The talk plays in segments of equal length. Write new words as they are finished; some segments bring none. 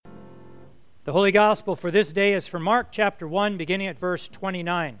The Holy Gospel for this day is from Mark chapter 1, beginning at verse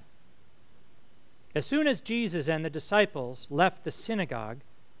 29. As soon as Jesus and the disciples left the synagogue,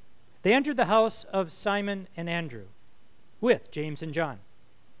 they entered the house of Simon and Andrew, with James and John.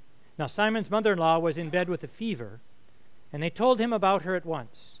 Now Simon's mother-in-law was in bed with a fever, and they told him about her at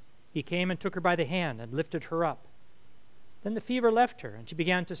once. He came and took her by the hand and lifted her up. Then the fever left her, and she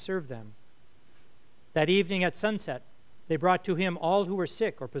began to serve them. That evening at sunset, they brought to him all who were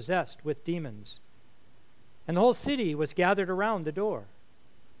sick or possessed with demons. And the whole city was gathered around the door.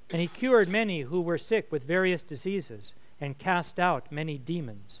 And he cured many who were sick with various diseases and cast out many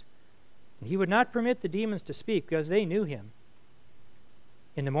demons. And he would not permit the demons to speak because they knew him.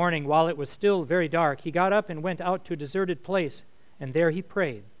 In the morning, while it was still very dark, he got up and went out to a deserted place, and there he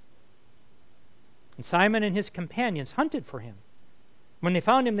prayed. And Simon and his companions hunted for him. When they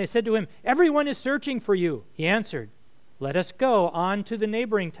found him, they said to him, "Everyone is searching for you." He answered, "Let us go on to the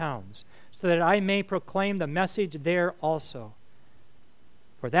neighboring towns, so that I may proclaim the message there also.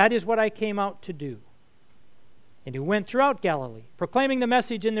 For that is what I came out to do." And he went throughout Galilee, proclaiming the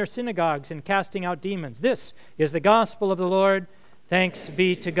message in their synagogues and casting out demons. This is the gospel of the Lord. Thanks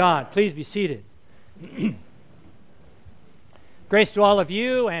be to God. Please be seated. Grace to all of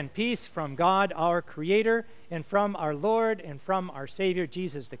you and peace from God our Creator and from our Lord and from our Savior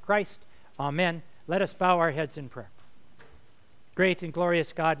Jesus the Christ. Amen. Let us bow our heads in prayer. Great and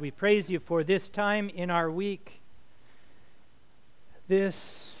glorious God, we praise you for this time in our week,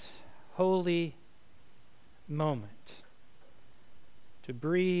 this holy moment to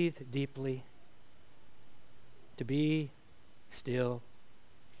breathe deeply, to be still,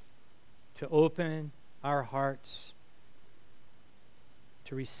 to open our hearts,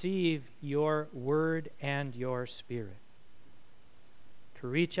 to receive your word and your spirit, to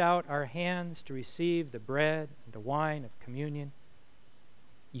reach out our hands to receive the bread and the wine of communion,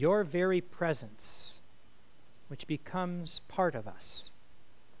 your very presence, which becomes part of us.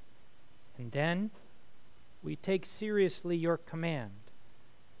 And then we take seriously your command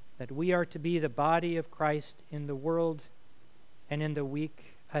that we are to be the body of Christ in the world and in the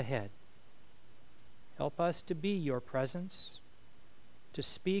week ahead. Help us to be your presence, to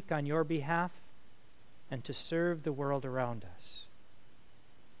speak on your behalf, and to serve the world around us.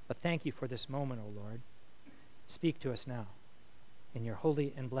 But thank you for this moment, O Lord. Speak to us now. In your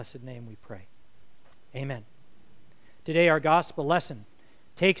holy and blessed name we pray. Amen. Today our gospel lesson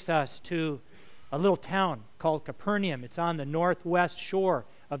takes us to a little town called Capernaum. It's on the northwest shore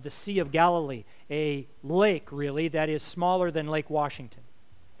of the Sea of Galilee, a lake, really, that is smaller than Lake Washington.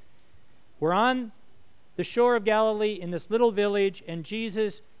 We're on the shore of Galilee in this little village, and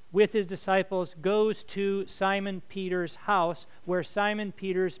Jesus, with his disciples, goes to Simon Peter's house, where Simon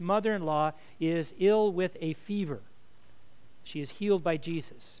Peter's mother-in-law is ill with a fever. She is healed by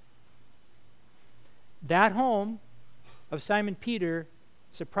Jesus. That home of Simon Peter,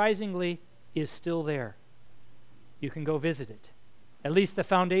 surprisingly, is still there. You can go visit it. At least the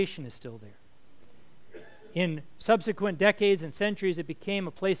foundation is still there. In subsequent decades and centuries, it became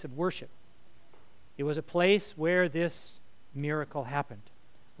a place of worship. It was a place where this miracle happened,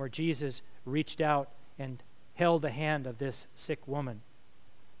 where Jesus reached out and held the hand of this sick woman.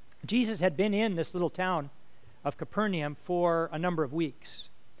 Jesus had been in this little town of Capernaum for a number of weeks.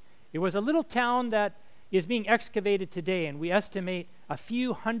 It was a little town that is being excavated today, and we estimate a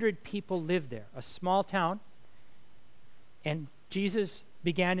few hundred people live there, a small town. And Jesus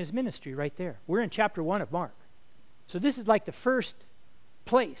began his ministry right there. We're in chapter 1 of Mark. So this is like the first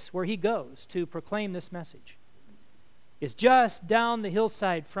place where he goes to proclaim this message. It's just down the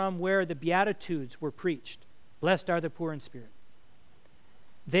hillside from where the Beatitudes were preached. Blessed are the poor in spirit.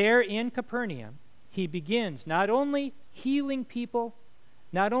 There in Capernaum, he begins not only healing people,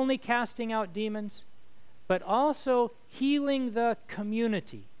 not only casting out demons, but also healing the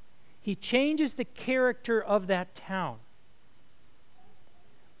community. He changes the character of that town.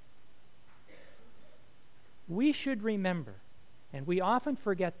 We should remember, and we often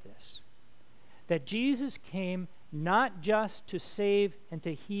forget this, that Jesus came not just to save and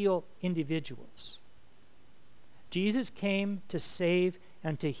to heal individuals. Jesus came to save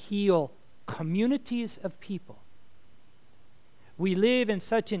and to heal communities of people. We live in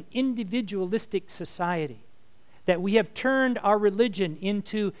such an individualistic society that we have turned our religion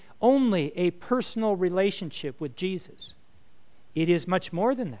into only a personal relationship with Jesus. It is much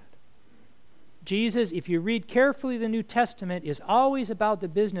more than that. Jesus, if you read carefully the New Testament, is always about the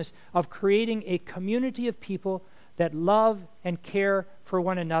business of creating a community of people that love and care for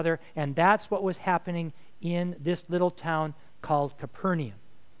one another, and that's what was happening in this little town called Capernaum.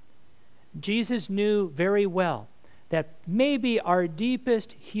 Jesus knew very well that maybe our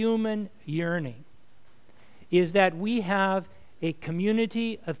deepest human yearning is that we have a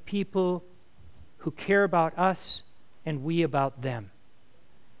community of people who care about us and we about them.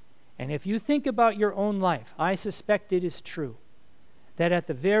 And if you think about your own life, I suspect it is true that at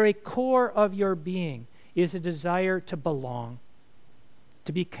the very core of your being is a desire to belong,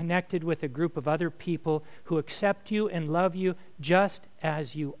 to be connected with a group of other people who accept you and love you just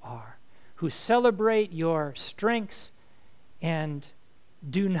as you are, who celebrate your strengths and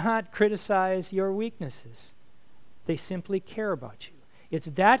do not criticize your weaknesses. They simply care about you.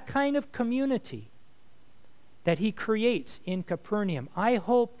 It's that kind of community that he creates in Capernaum. I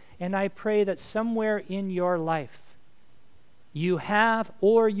hope and I pray that somewhere in your life you have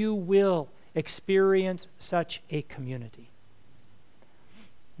or you will experience such a community.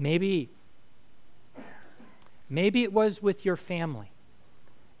 Maybe it was with your family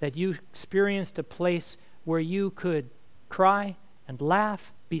that you experienced a place where you could cry and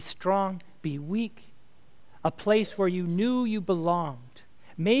laugh, be strong, be weak, a place where you knew you belonged.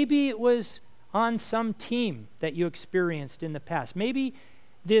 Maybe it was on some team that you experienced in the past. Maybe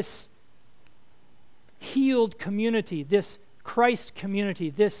this healed community, this Christ community,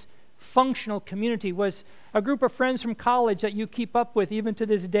 this functional community was a group of friends from college that you keep up with even to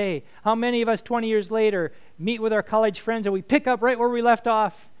this day. How many of us 20 years later meet with our college friends and we pick up right where we left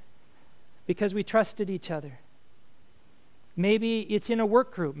off because we trusted each other? Maybe it's in a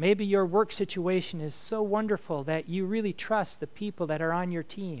work group. Maybe your work situation is so wonderful that you really trust the people that are on your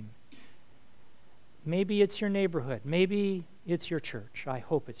team. Maybe it's your neighborhood. Maybe it's your church. I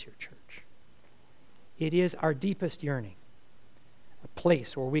hope it's your church. It is our deepest yearning, a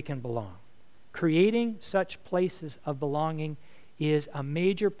place where we can belong. Creating such places of belonging is a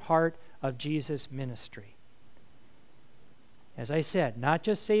major part of Jesus' ministry. As I said, not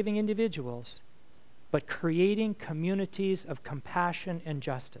just saving individuals, but creating communities of compassion and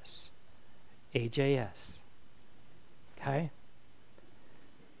justice. AJS. Okay?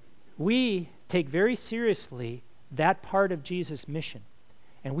 We take very seriously that part of Jesus' mission,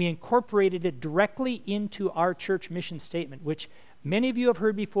 and we incorporated it directly into our church mission statement, which many of you have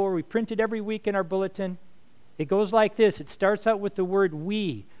heard before. We print it every week in our bulletin. It goes like this. It starts out with the word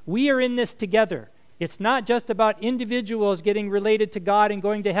we. We are in this together. It's not just about individuals getting related to God and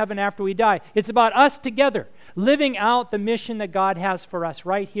going to heaven after we die. It's about us together, living out the mission that God has for us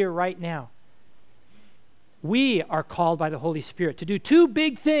right here, right now. We are called by the Holy Spirit to do two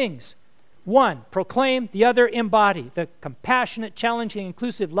big things. One, proclaim. The other, embody the compassionate, challenging,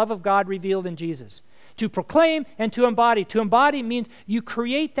 inclusive love of God revealed in Jesus. To proclaim and to embody. To embody means you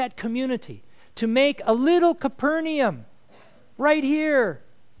create that community to make a little Capernaum right here.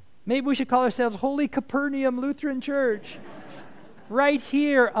 Maybe we should call ourselves Holy Capernaum Lutheran Church. Right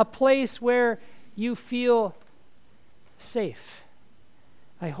here, a place where you feel safe.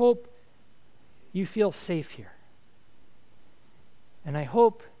 I hope you feel safe here. And I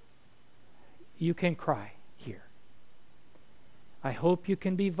hope you can cry here. I hope you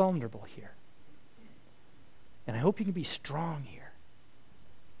can be vulnerable here. And I hope you can be strong here.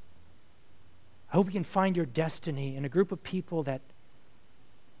 I hope you can find your destiny in a group of people that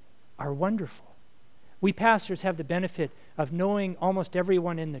are wonderful. We pastors have the benefit of knowing almost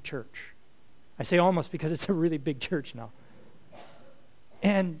everyone in the church. I say almost because it's a really big church now.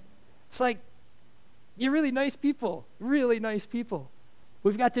 And it's like, you're really nice people, really nice people.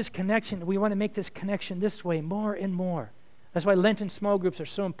 We've got this connection. We want to make this connection this way more and more. That's why Lenten small groups are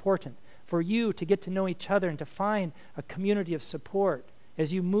so important, for you to get to know each other and to find a community of support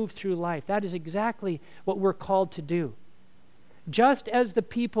as you move through life. That is exactly what we're called to do. Just as the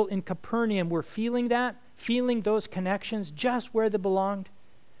people in Capernaum were feeling that, feeling those connections just where they belonged,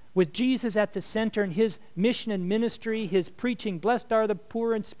 with Jesus at the center and his mission and ministry, his preaching, blessed are the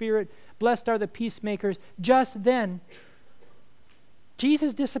poor in spirit, blessed are the peacemakers, just then,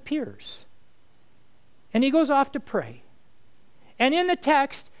 Jesus disappears. And he goes off to pray. And in the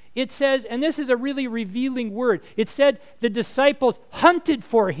text, it says, and this is a really revealing word, it said the disciples hunted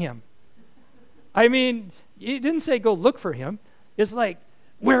for him. I mean, it didn't say go look for him. It's like,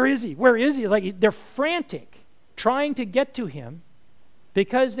 where is he? Where is he? It's like they're frantic, trying to get to him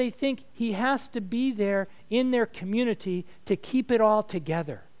because they think he has to be there in their community to keep it all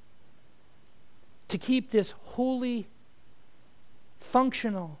together, to keep this holy,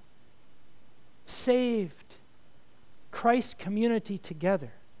 functional, saved Christ community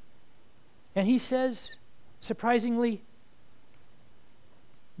together. And he says, surprisingly,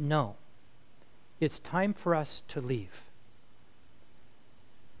 no, it's time for us to leave.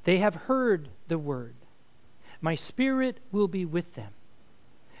 They have heard the word. My Spirit will be with them.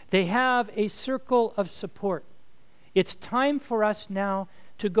 They have a circle of support It's time for us now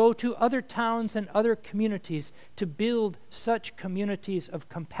to go to other towns and other communities to build such communities of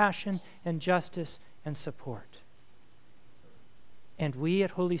compassion and justice and support. And we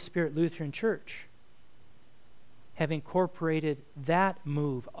at Holy Spirit Lutheran Church have incorporated that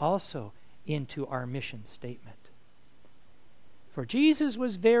move also into our mission statement. For Jesus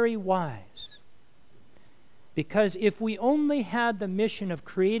was very wise, because if we only had the mission of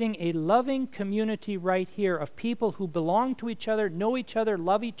creating a loving community right here of people who belong to each other, know each other,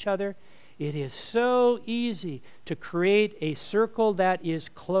 love each other, it is so easy to create a circle that is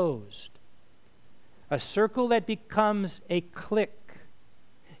closed, a circle that becomes a clique,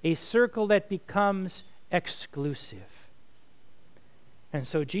 a circle that becomes exclusive. And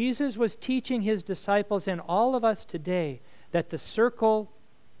so Jesus was teaching his disciples and all of us today that the circle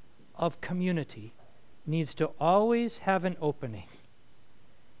of community needs to always have an opening.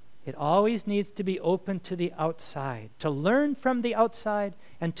 It always needs to be open to the outside, to learn from the outside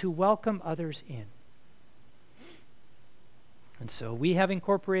and to welcome others in. And so we have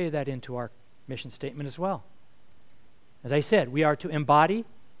incorporated that into our mission statement as well. As I said, we are to embody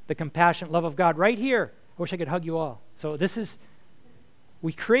the compassionate love of God right here. I wish I could hug you all. So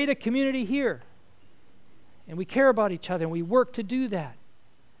we create a community here, and we care about each other, and we work to do that.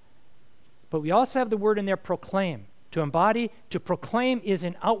 But we also have the word in there, proclaim. To embody, to proclaim is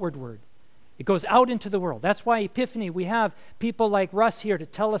an outward word. It goes out into the world. That's why Epiphany, we have people like Russ here to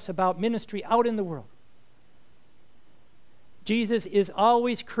tell us about ministry out in the world. Jesus is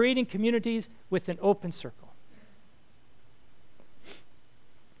always creating communities with an open circle.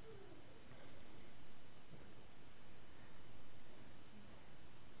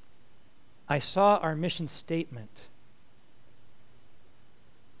 I saw our mission statement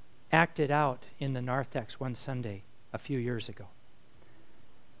acted out in the narthex one Sunday a few years ago.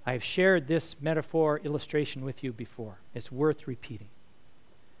 I've shared this metaphor illustration with you before. It's worth repeating.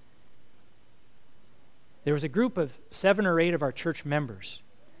 There was a group of 7 or 8 of our church members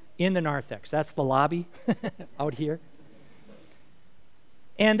in the narthex. That's the lobby out here.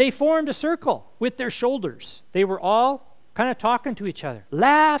 And they formed a circle with their shoulders. They were all kind of talking to each other,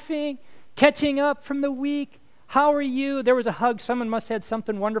 laughing, catching up from the week. How are you? There was a hug. Someone must have had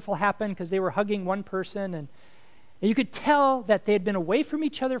something wonderful happen because they were hugging one person. And you could tell that they had been away from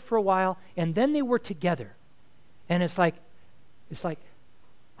each other for a while, and then they were together. And it's like,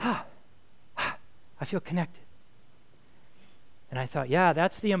 I feel connected. And I thought, yeah,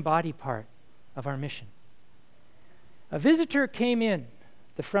 that's the embody part of our mission. A visitor came in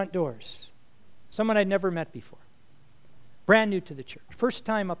the front doors, someone I'd never met before, brand new to the church, first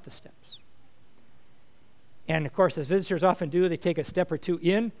time up the steps. And of course, as visitors often do, they take a step or two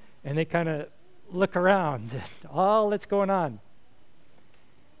in, and they kind of look around, all that's going on.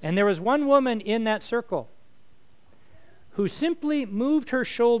 And there was one woman in that circle who simply moved her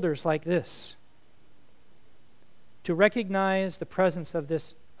shoulders like this to recognize the presence of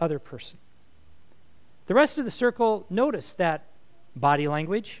this other person. The rest of the circle noticed that body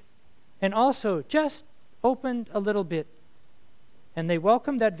language and also just opened a little bit, and they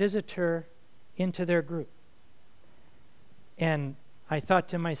welcomed that visitor into their group. And I thought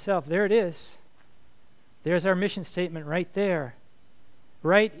to myself, there it is. There's our mission statement right there,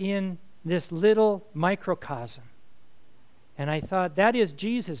 right in this little microcosm. And I thought, that is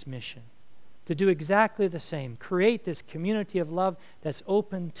Jesus' mission, to do exactly the same, create this community of love that's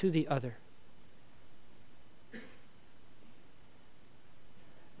open to the other.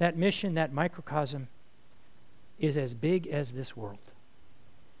 That mission, that microcosm, is as big as this world.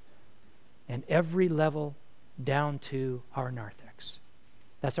 And every level down to our narthex.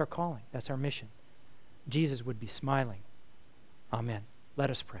 That's our calling. That's our mission. Jesus would be smiling. Amen. Let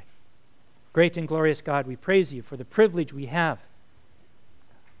us pray. Great and glorious God, we praise you for the privilege we have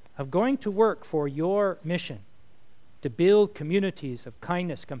of going to work for your mission to build communities of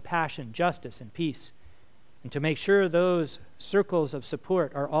kindness, compassion, justice, and peace, and to make sure those circles of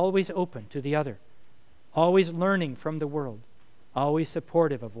support are always open to the other, always learning from the world, always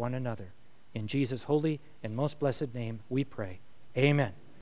supportive of one another. In Jesus' holy and most blessed name we pray. Amen.